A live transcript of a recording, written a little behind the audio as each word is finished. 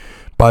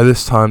By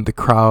this time, the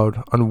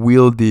crowd,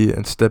 unwieldy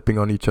and stepping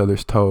on each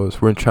other's toes.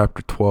 We're in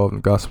chapter 12 in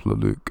the Gospel of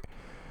Luke.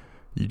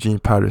 Eugene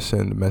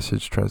Patterson, the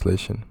Message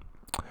translation.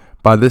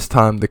 By this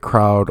time, the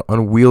crowd,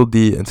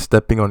 unwieldy and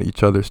stepping on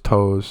each other's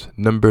toes,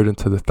 numbered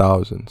into the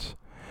thousands.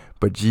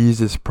 But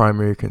Jesus'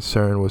 primary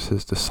concern was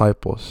his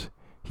disciples.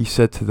 He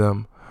said to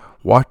them,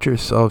 "Watch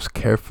yourselves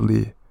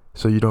carefully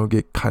so you don't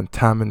get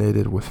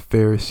contaminated with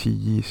Pharisee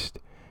yeast,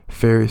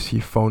 Pharisee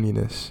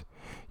phoniness.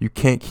 You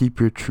can't keep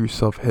your true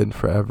self hidden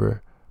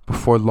forever.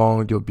 Before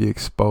long, you'll be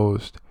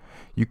exposed.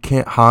 You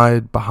can't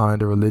hide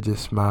behind a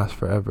religious mask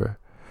forever.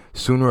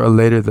 Sooner or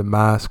later, the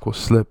mask will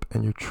slip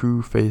and your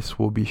true face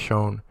will be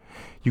shown.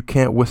 You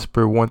can't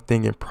whisper one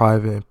thing in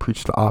private and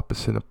preach the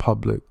opposite in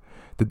public.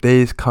 The day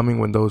is coming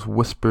when those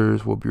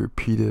whispers will be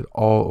repeated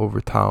all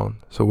over town."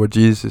 So what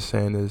Jesus is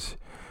saying is,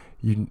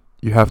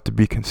 you have to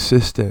be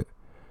consistent.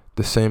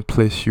 The same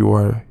place you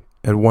are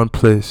at one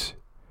place,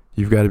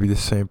 you've got to be the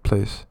same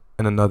place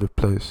in another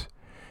place.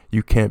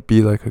 You can't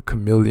be like a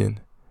chameleon.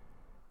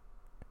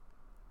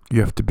 You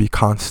have to be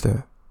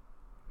constant.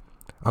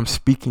 I'm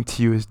speaking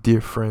to you as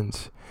dear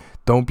friends.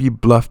 Don't be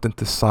bluffed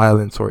into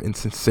silence or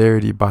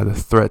insincerity by the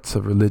threats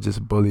of religious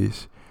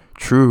bullies.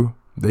 True,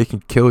 they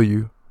can kill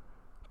you,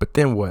 but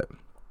then what?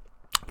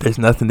 There's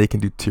nothing they can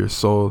do to your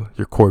soul,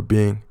 your core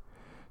being.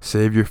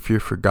 Save your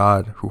fear for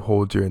God, who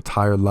holds your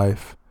entire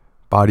life,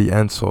 body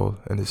and soul,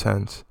 in his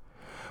hands.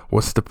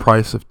 What's the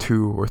price of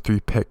 2 or 3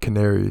 pet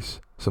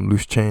canaries? Some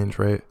loose change,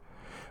 right?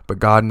 But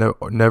God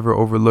never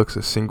overlooks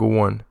a single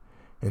one,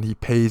 and he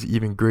pays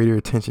even greater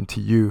attention to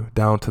you,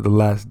 down to the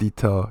last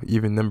detail,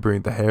 even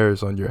numbering the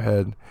hairs on your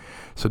head.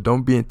 So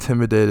don't be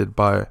intimidated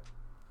by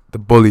the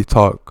bully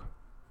talk.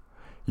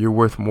 You're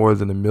worth more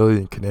than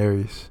 1,000,000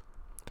 canaries.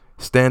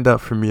 Stand up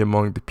for me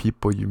among the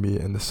people you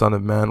meet, and the Son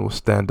of Man will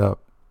stand up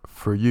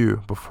for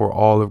you before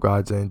all of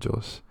God's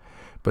angels.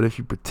 But if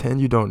you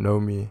pretend you don't know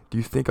me, do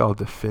you think I'll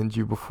defend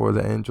you before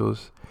the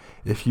angels?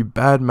 If you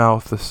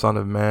badmouth the Son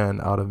of Man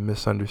out of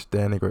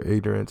misunderstanding or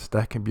ignorance,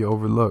 that can be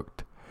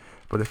overlooked.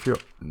 But if you're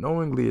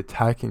knowingly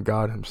attacking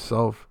God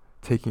himself,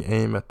 taking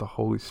aim at the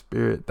Holy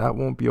Spirit, that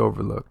won't be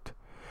overlooked.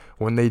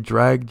 When they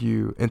dragged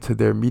you into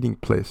their meeting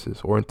places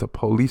or into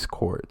police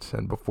courts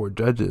and before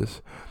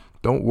judges,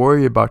 don't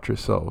worry about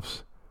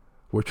yourselves,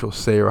 what you'll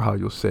say or how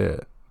you'll say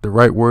it. The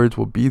right words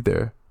will be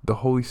there. The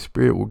Holy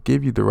Spirit will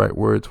give you the right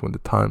words when the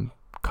time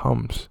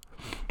comes.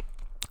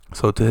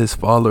 So to his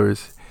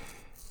followers,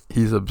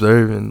 he's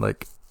observing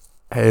like,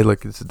 hey,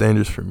 look, it's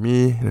dangerous for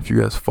me, and if you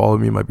guys follow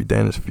me, it might be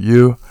dangerous for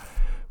you,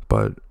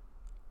 but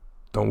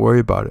don't worry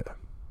about it.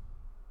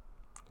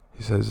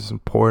 He says it's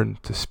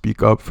important to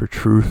speak up for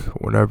truth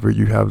whenever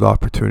you have the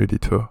opportunity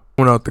to.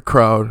 Going out the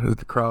crowd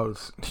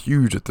is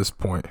huge at this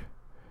point.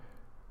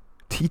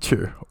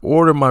 "Teacher,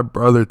 order my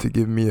brother to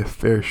give me a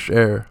fair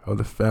share of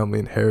the family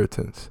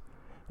inheritance."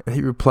 And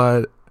he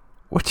replied,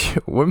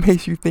 What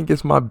makes you think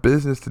it's my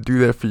business to do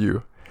that for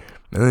you?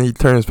 And then he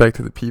turns back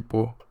to the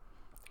people.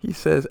 He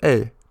says,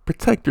 hey,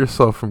 protect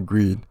yourself from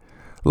greed.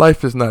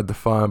 Life is not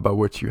defined by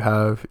what you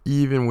have,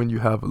 even when you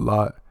have a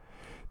lot.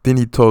 Then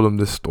he told him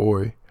this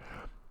story.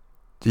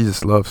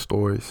 Jesus loves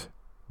stories.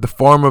 The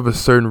farm of a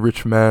certain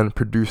rich man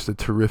produced a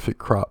terrific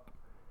crop.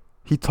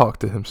 He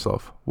talked to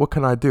himself, what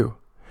can I do?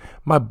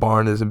 My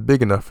barn isn't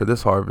big enough for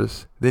this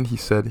harvest. Then he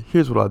said,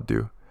 here's what I'll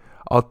do.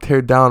 I'll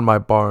tear down my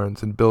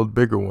barns and build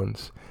bigger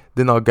ones.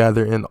 Then I'll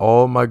gather in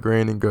all my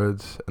grain and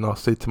goods, and I'll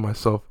say to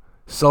myself,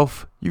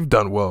 Self, you've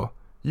done well.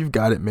 You've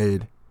got it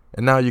made.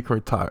 And now you can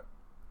retire.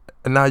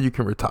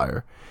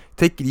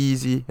 Take it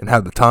easy and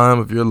have the time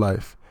of your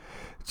life.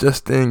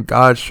 Just then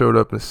God showed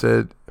up and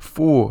said,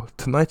 Fool,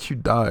 tonight you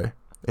die,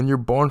 and your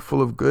barn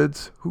full of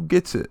goods, who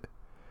gets it?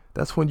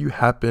 That's when you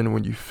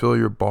fill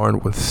your barn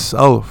with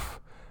self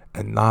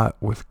and not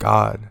with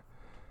God.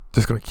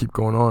 Just going to keep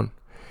going on.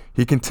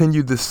 He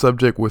continued this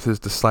subject with his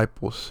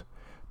disciples.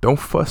 Don't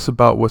fuss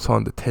about what's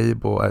on the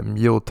table at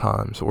meal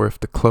times or if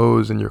the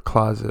clothes in your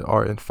closet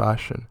are in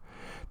fashion.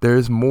 There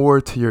is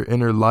more to your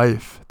inner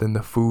life than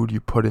the food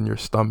you put in your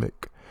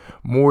stomach.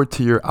 More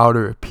to your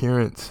outer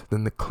appearance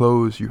than the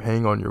clothes you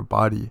hang on your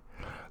body.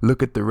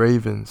 Look at the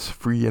ravens,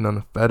 free and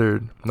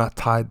unfettered, not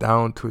tied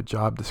down to a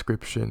job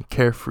description,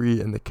 carefree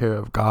in the care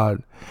of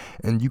God,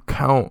 and you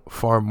count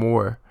far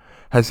more.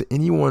 Has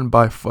anyone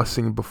by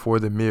fussing before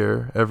the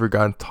mirror ever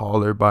gotten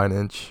taller by an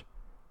inch?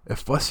 If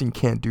fussing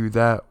can't do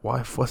that,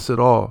 why fuss at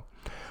all?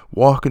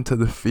 Walk into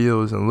the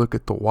fields and look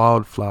at the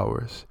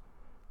wildflowers.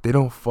 They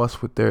don't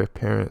fuss with their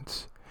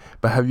appearance.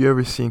 But have you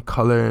ever seen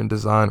color and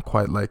design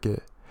quite like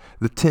it?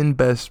 The 10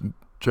 best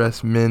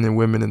dressed men and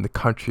women in the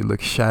country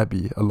look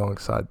shabby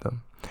alongside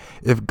them.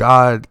 If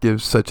God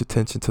gives such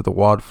attention to the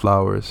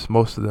wildflowers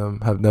most of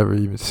them have never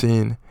even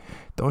seen,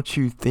 don't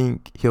you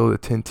think he'll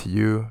attend to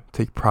you,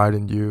 take pride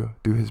in you,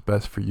 do his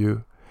best for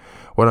you?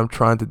 What I'm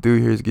trying to do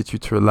here is get you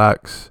to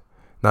relax,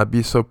 not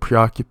be so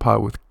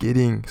preoccupied with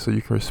getting so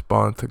you can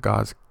respond to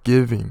God's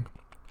giving.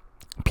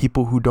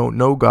 People who don't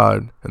know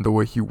God and the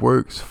way he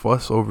works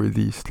fuss over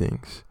these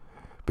things,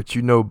 but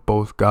you know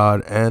both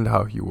God and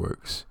how he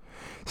works.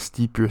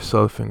 Steep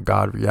yourself in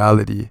God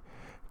reality.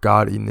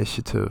 God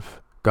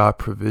initiative, God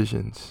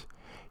provisions.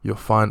 You'll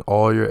find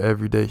all your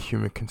everyday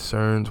human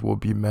concerns will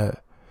be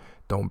met.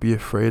 Don't be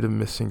afraid of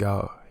missing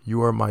out.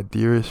 You are my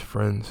dearest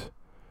friends.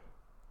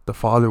 The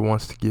Father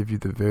wants to give you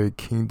the very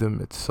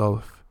kingdom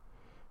itself.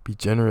 Be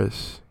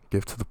generous.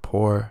 Give to the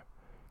poor.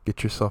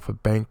 Get yourself a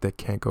bank that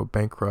can't go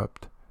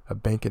bankrupt. A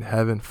bank in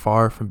heaven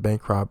far from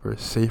bank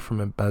robbers, safe from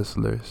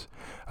embezzlers.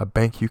 A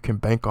bank you can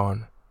bank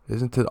on.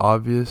 Isn't it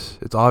obvious?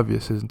 It's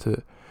obvious, isn't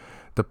it?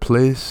 The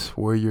place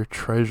where your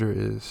treasure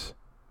is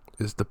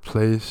the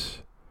place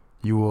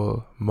you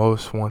will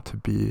most want to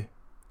be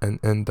and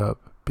end up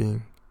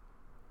being.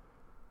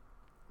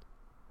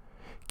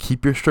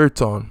 Keep your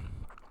shirts on.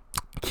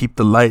 Keep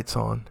the lights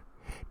on.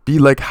 Be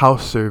like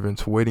house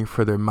servants waiting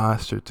for their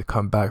master to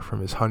come back from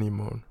his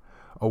honeymoon.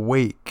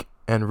 Awake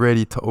and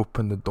ready to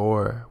open the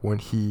door when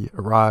he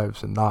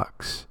arrives and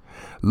knocks.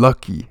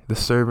 Lucky the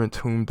servant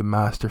whom the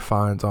master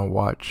finds on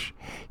watch.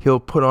 He'll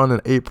put on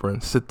an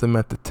apron, sit them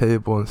at the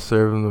table, and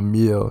serve them a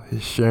meal.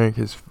 He's sharing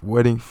his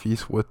wedding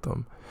feast with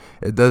them.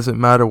 It doesn't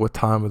matter what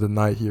time of the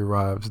night he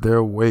arrives. They're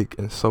awake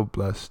and so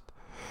blessed.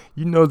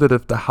 You know that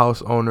if the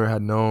house owner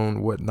had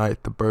known what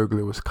night the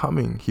burglar was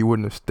coming, he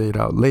wouldn't have stayed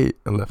out late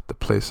and left the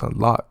place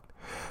unlocked.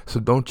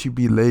 So don't you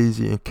be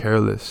lazy and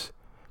careless.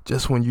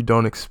 Just when you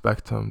don't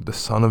expect him, the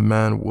Son of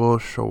Man will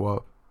show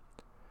up.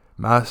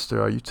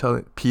 Master, are you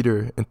telling...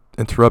 Peter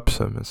interrupts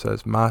him and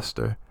says,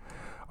 Master,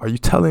 are you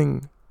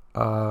telling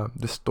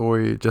this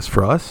story just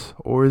for us,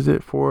 or is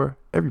it for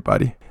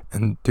everybody?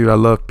 And dude, I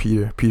love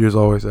Peter. Peter's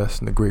always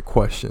asking the great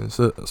questions.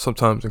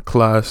 Sometimes in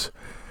class,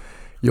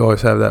 you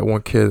always have that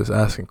one kid that's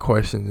asking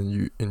questions,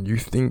 and you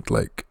think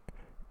like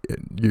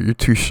you're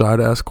too shy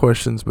to ask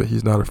questions, but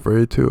he's not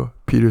afraid to.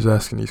 Peter's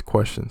asking these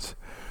questions,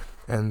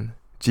 and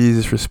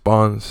Jesus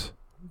responds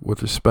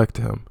with respect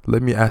to him.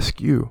 Let me ask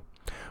you,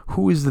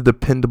 who is the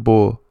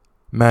dependable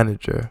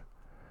manager,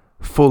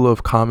 full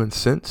of common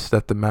sense,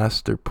 that the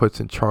master puts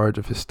in charge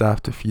of his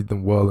staff to feed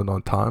them well and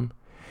on time?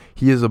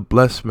 He is a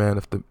blessed man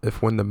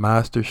if when the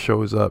master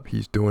shows up,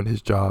 he's doing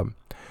his job.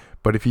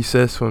 But if he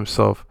says to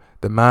himself,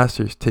 the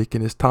master is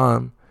taking his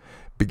time,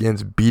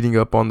 begins beating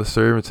up on the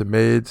servants and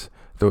maids,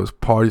 throws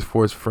parties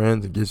for his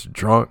friends and gets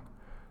drunk,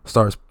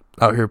 starts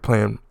out here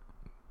playing,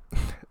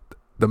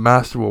 the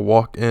master will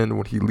walk in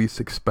when he least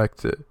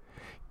expects it,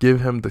 give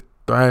him the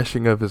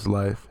thrashing of his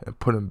life, and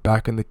put him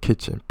back in the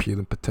kitchen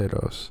peeling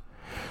potatoes.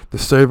 The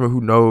servant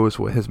who knows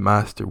what his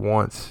master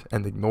wants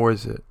and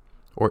ignores it,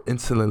 or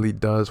insolently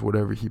does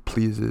whatever he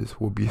pleases,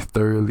 will be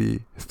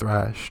thoroughly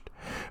thrashed.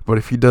 But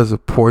if he does a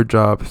poor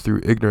job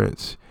through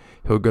ignorance,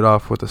 he'll get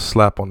off with a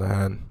slap on the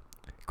hand.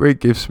 Great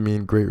gifts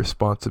mean great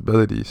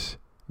responsibilities.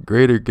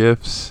 Greater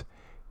gifts,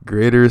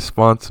 greater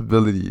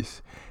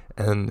responsibilities.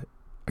 And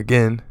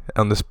again,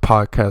 on this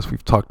podcast,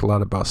 we've talked a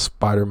lot about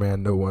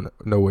Spider-Man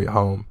No Way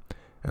Home.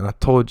 And I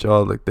told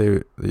y'all, like,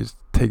 they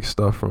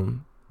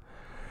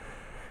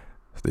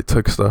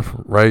took stuff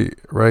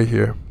right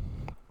here.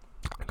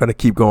 I'm gonna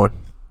keep going.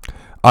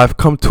 I've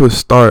come to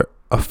start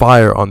a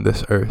fire on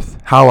this earth.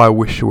 How I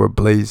wish it were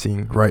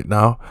blazing right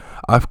now.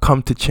 I've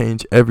come to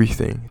change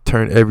everything,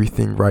 turn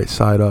everything right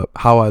side up.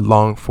 How I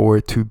long for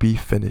it to be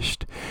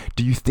finished.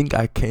 Do you think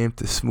I came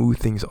to smooth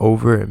things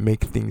over and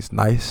make things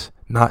nice?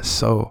 Not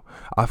so.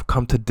 I've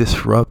come to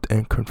disrupt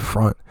and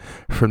confront.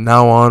 From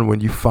now on, when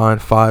you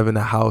find 5 in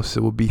the house,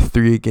 it will be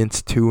 3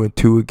 against 2 and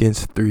 2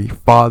 against 3.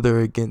 Father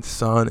against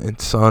son and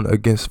son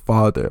against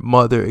father.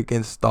 Mother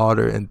against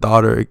daughter and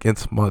daughter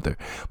against mother.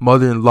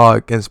 Mother-in-law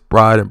against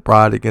bride and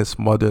bride against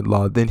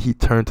mother-in-law. Then he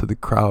turned to the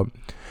crowd.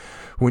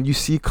 When you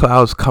see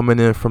clouds coming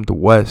in from the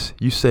west,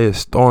 you say a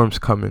storm's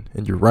coming,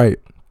 and you're right.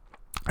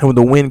 And when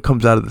the wind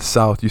comes out of the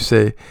south, you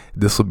say,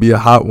 this will be a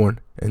hot one,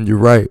 and you're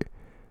right.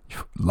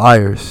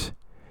 Liars.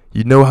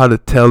 You know how to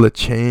tell a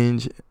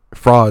change.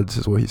 Frauds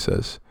is what he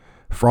says.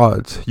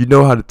 Frauds. You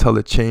know how to tell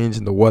a change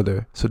in the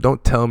weather. So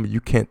don't tell me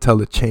you can't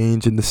tell a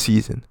change in the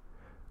season.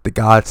 The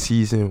God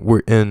season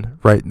we're in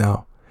right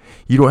now.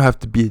 You don't have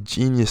to be a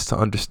genius to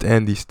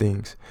understand these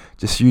things.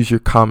 Just use your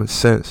common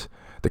sense.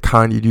 The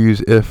kind you'd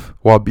use if,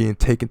 while being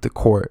taken to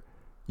court,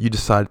 you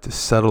decided to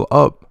settle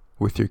up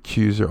with your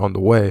accuser on the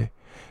way,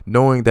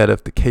 knowing that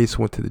if the case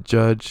went to the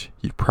judge,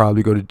 you'd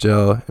probably go to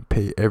jail and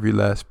pay every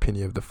last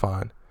penny of the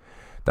fine.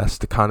 That's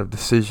the kind of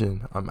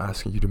decision I'm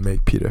asking you to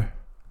make, Peter.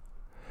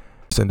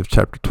 That's the end of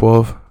chapter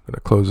 12. I'm going to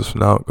close this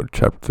one out. Go to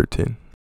chapter 13.